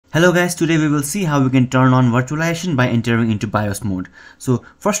Hello guys, today we will see how we can turn on virtualization by entering into BIOS mode. So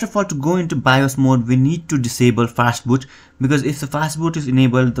first of all, to go into BIOS mode, we need to disable fast boot, because if the fast boot is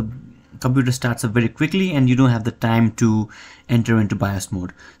enabled, the computer starts up very quickly and you don't have the time to enter into BIOS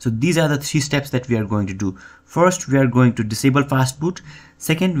mode. So these are the 3 steps that we are going to do. First, we are going to disable fast boot.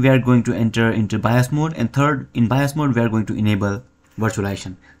 Second, we are going to enter into BIOS mode. And third, in BIOS mode, we are going to enable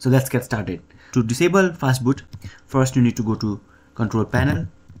virtualization. So let's get started. To disable fast boot, first you need to go to control panel.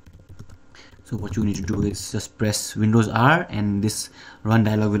 So what you need to do is just press Windows R and this run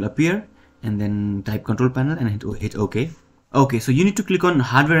dialog will appear, and then type control panel and hit OK. Okay, so you need to click on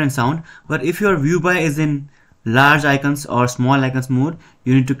hardware and sound, but if your view by is in large icons or small icons mode,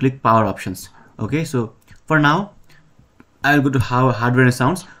 you need to click power options. Okay, so for now I'll go to hardware and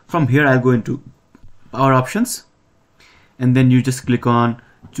sounds. From here I'll go into power options, and then you just click on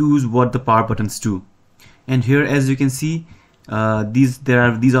choose what the power buttons do. And here, as you can see, there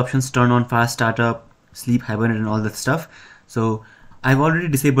are these options: turn on, fast startup, sleep, hibernate, and all that stuff. So I've already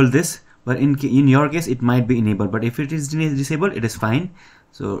disabled this, but in your case it might be enabled, but if it is disabled, it is fine.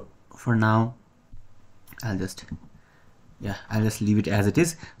 So for now I'll just leave it as it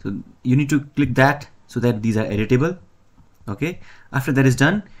is. So you need to click that so that these are editable. Okay, after that is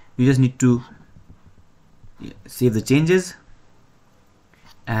done, you just need to save the changes,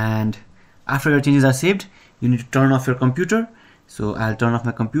 and after your changes are saved, you need to turn off your computer. So I'll turn off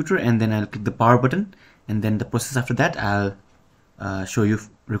my computer and then I'll click the power button, and then the process after that I'll show you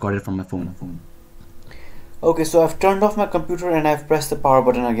recorded from my phone. Okay, so I've turned off my computer and I've pressed the power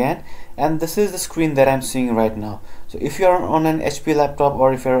button again, and this is the screen that I'm seeing right now. So if you're on an HP laptop,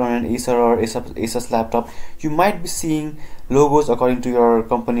 or if you're on an Acer or Asus laptop, you might be seeing logos according to your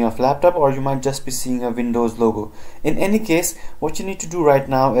company of laptop, or you might just be seeing a Windows logo. In any case, what you need to do right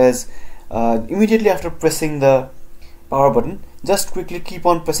now is immediately after pressing the power button, just quickly keep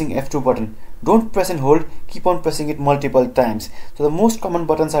on pressing F2 button. Don't press and hold, keep on pressing it multiple times. So the most common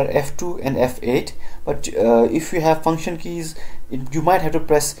buttons are F2 and F8, but if you have function keys, you might have to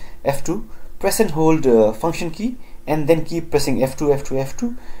press F2, press and hold function key, and then keep pressing F2, F2,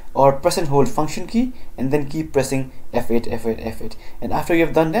 F2, or press and hold function key and then keep pressing F8, F8, F8. And after you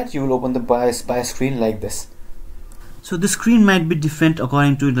have done that, you will open the BIOS screen like this. So the screen might be different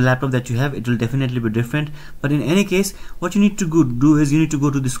according to the laptop that you have. It will definitely be different, but in any case, what you need to do is you need to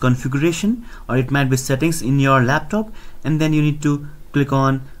go to this configuration, or it might be settings in your laptop, and then you need to click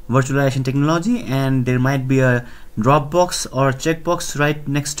on virtualization technology, and there might be a drop box or checkbox right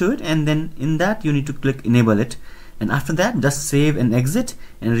next to it, and then in that you need to click enable it. And after that, just save and exit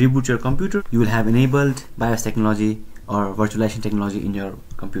and reboot your computer. You will have enabled BIOS technology or virtualization technology in your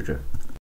computer.